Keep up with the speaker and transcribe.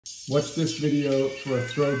Watch this video for a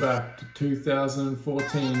throwback to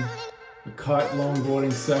 2014, a kite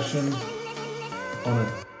longboarding session on an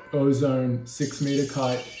Ozone 6-meter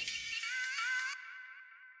kite.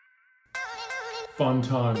 Fun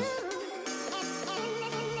times.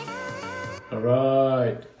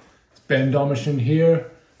 Alright, it's Ben Domishin here.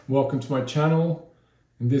 Welcome to my channel.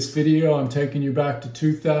 In this video, I'm taking you back to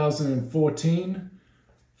 2014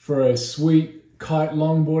 for a sweet kite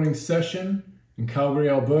longboarding session in Calgary,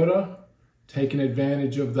 Alberta, taking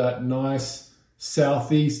advantage of that nice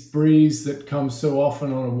southeast breeze that comes so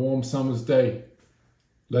often on a warm summer's day.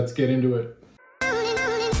 Let's get into it.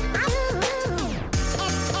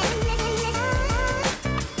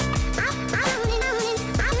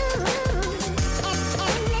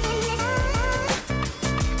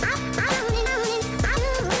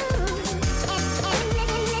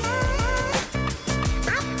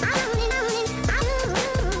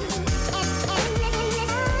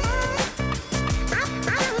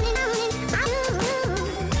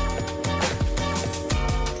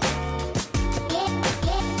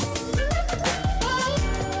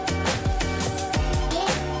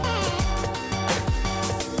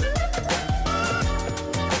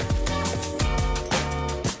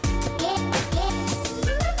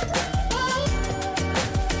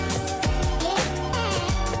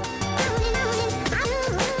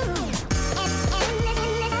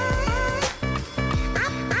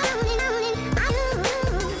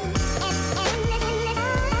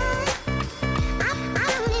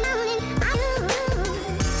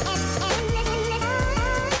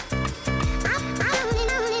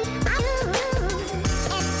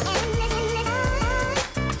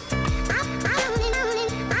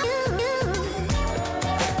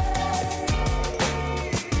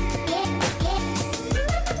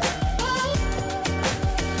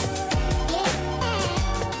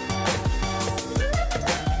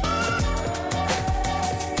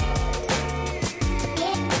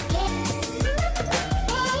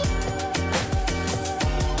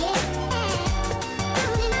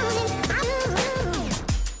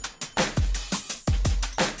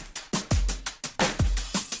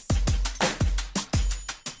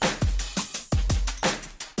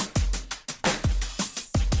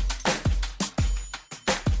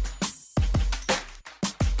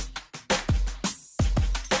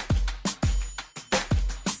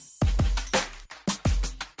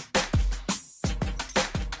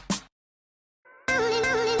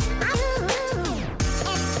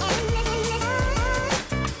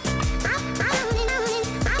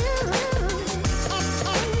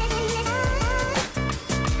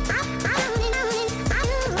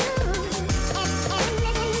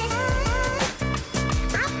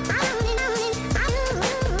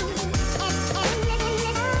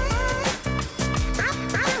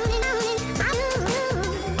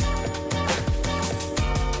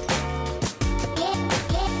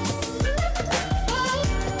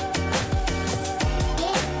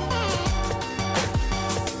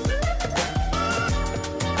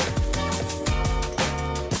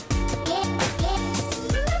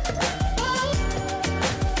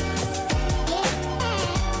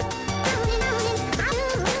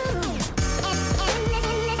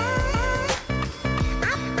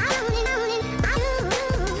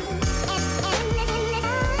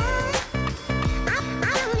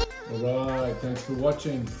 Thanks for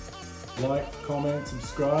watching. Like, comment,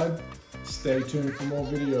 subscribe. Stay tuned for more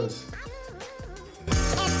videos.